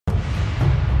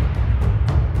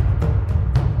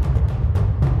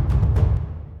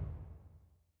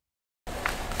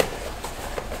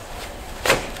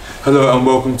Hello and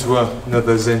welcome to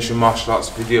another Zen-Shin martial arts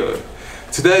video.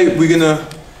 Today we're going to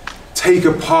take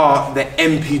apart the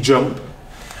Enpi jump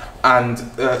and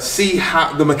see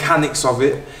how the mechanics of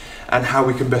it and how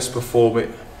we can best perform it.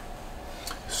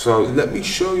 So let me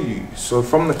show you. So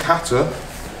from the Kata,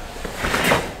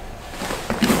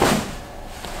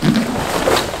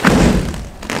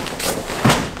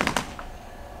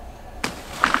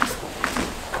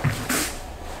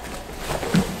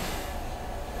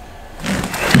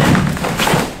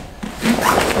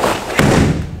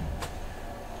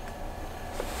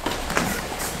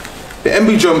 the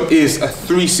Enpi jump is a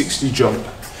 360 jump,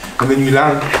 and then you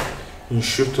land in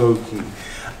Shotokan.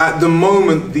 At the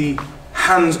moment, the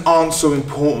hands aren't so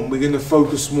important. We're going to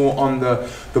focus more on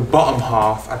the bottom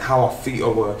half and how our feet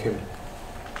are working.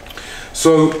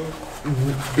 So,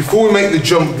 before we make the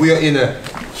jump, we are in a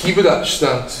Kibadachi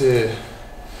stance here.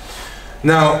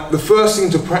 Now, the first thing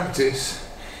to practice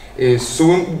is, so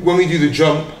when we do the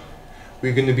jump,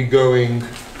 we're going to be going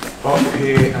up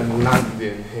here and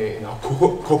landing here in our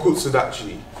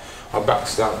kokutsudachi, our back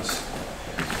stance.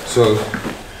 So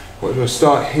we're going to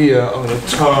start here, I'm going to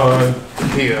turn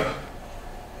here.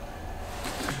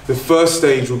 The first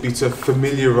stage will be to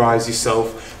familiarise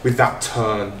yourself with that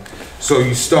turn. So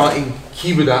you start in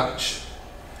Kibadachi,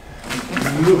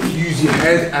 look, use your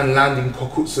head and land in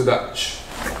kokutsudachi.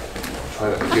 Try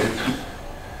that again.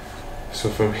 So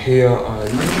from here I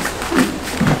look.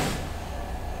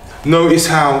 Notice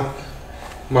how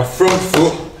my front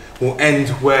foot will end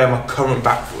where my current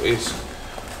back foot is.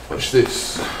 Watch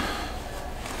this.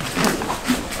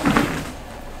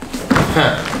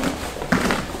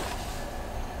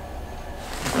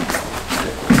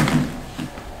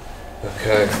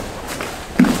 Okay.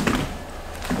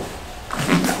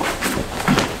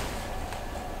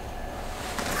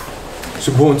 It's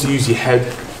important to use your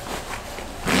head.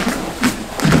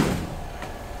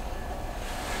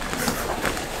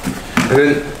 And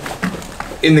then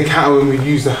in the Kata, when we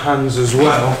use the hands as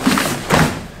well,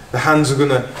 the hands are going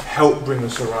to help bring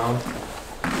us around.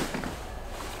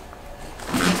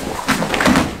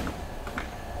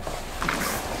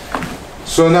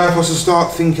 So now if I was to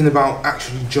start thinking about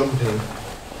actually jumping,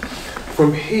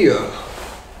 from here,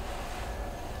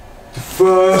 the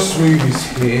first move is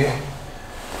here.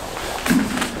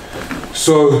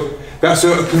 So that's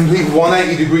a complete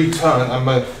 180-degree turn and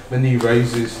my knee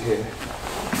raises here.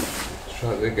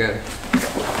 Try it again.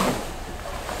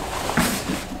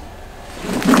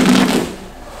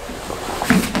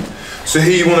 So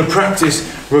here you want to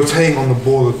practice rotating on the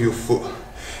ball of your foot.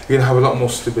 You're going to have a lot more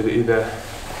stability there.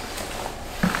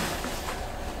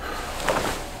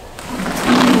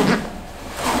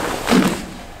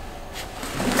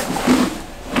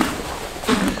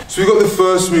 So we've got the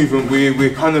first movement,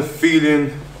 we're kind of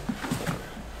feeling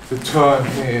the turn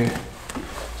here.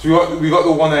 So we got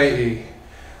the 180.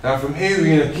 Now from here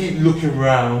we're going to keep looking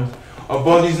round. Our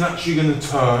body's naturally going to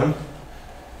turn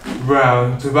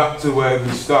round to back to where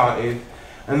we started.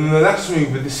 And then the last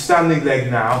move with the standing leg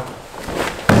now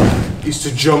is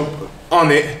to jump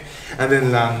on it and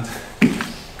then land.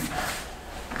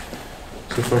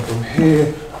 So from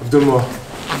here, I've done my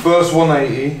first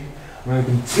 180. I'm going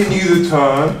to continue the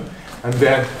turn and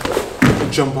then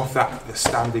jump off the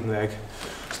standing leg.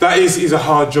 So that is a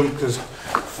hard jump because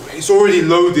it's already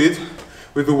loaded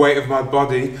with the weight of my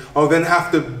body. I'll then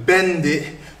have to bend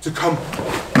it to come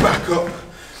back up,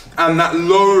 and that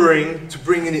lowering to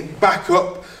bringing it back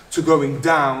up to going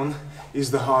down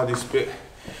is the hardest bit.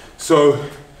 So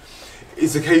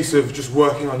it's a case of just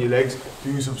working on your legs,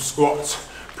 doing some squats,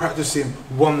 practicing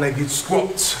one-legged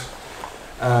squats,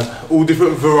 all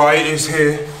different varieties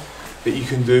here that you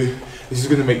can do. This is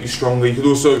going to make you stronger. You could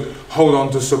also hold on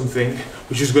to something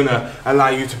which is going to allow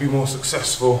you to be more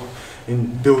successful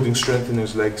in building strength in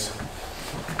those legs.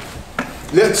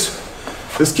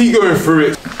 Let's keep going through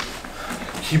it.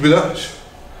 Kibadachi.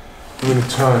 I'm going to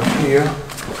turn here.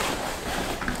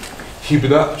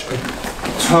 Kibadachi.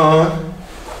 Turn.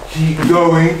 Keep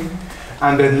going.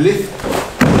 And then lift.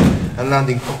 And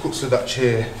landing kokutsudachi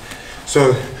here.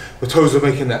 So the toes are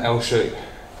making that L shape.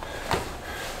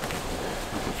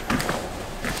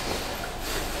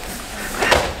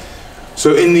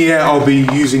 So in the air, I'll be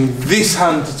using this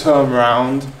hand to turn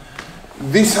around,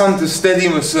 this hand to steady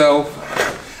myself,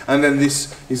 and then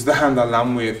this is the hand I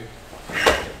land with.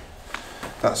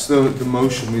 That's the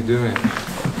motion we're doing.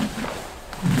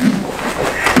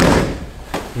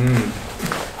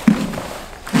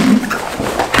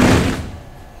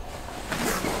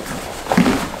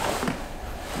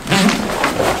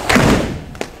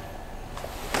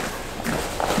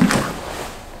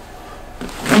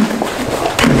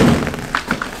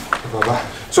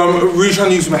 So So I'm really trying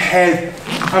to use my head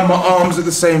and my arms at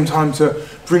the same time to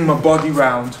bring my body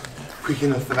round quick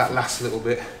enough for that last little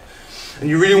bit. And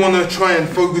you really want to try and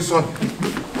focus on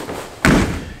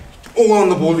all on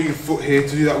the ball of your foot here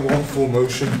to do that one full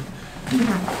motion.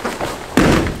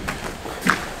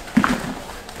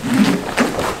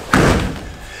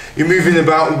 You're moving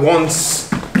about one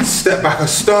step back. I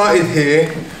started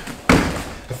here,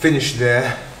 I finished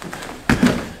there.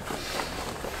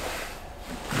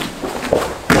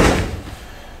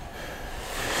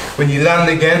 When you land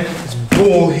again, it's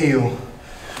ball heel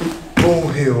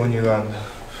when you land.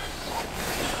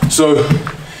 So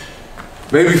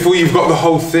maybe before you've got the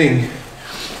whole thing,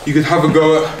 you could have a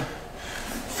go at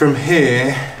from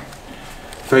here,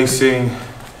 facing,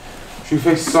 should we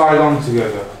face side on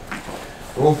together?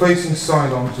 We're all facing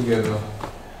side on together.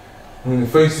 I'm going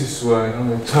to face this way, I'm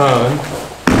going to turn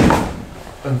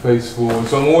and face forward.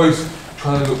 So I'm always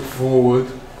trying to look forward.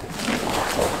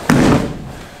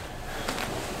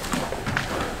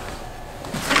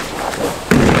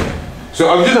 So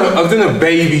I've done a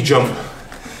baby jump,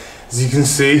 as you can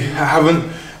see. I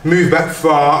haven't moved back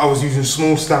far, I was using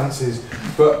small stances,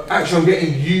 but actually I'm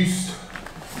getting used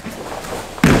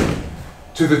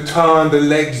to the turn, the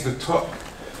legs, the top.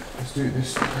 Let's do it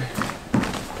this way.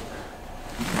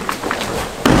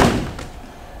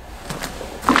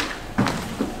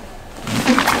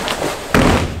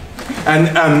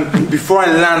 And before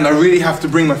I land, I really have to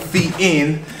bring my feet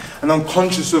in, and I'm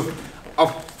conscious of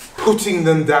putting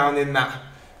them down in that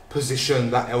position,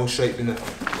 that L shape in the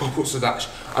pop-up, so that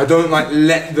I don't like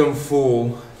let them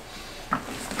fall.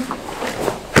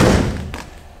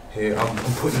 Here, I'm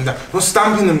putting them down. I'm not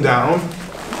stamping them down.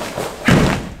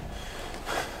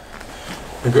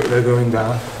 They're going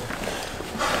down.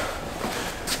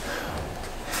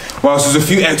 Well, so there's a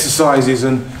few exercises,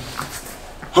 and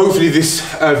hopefully this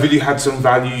video had some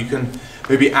value. You can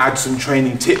maybe add some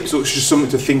training tips, or it's just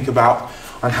something to think about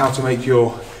on how to make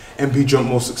your Enpi jump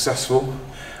more successful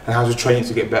and how to train it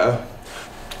to get better.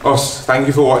 Thank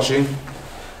you for watching.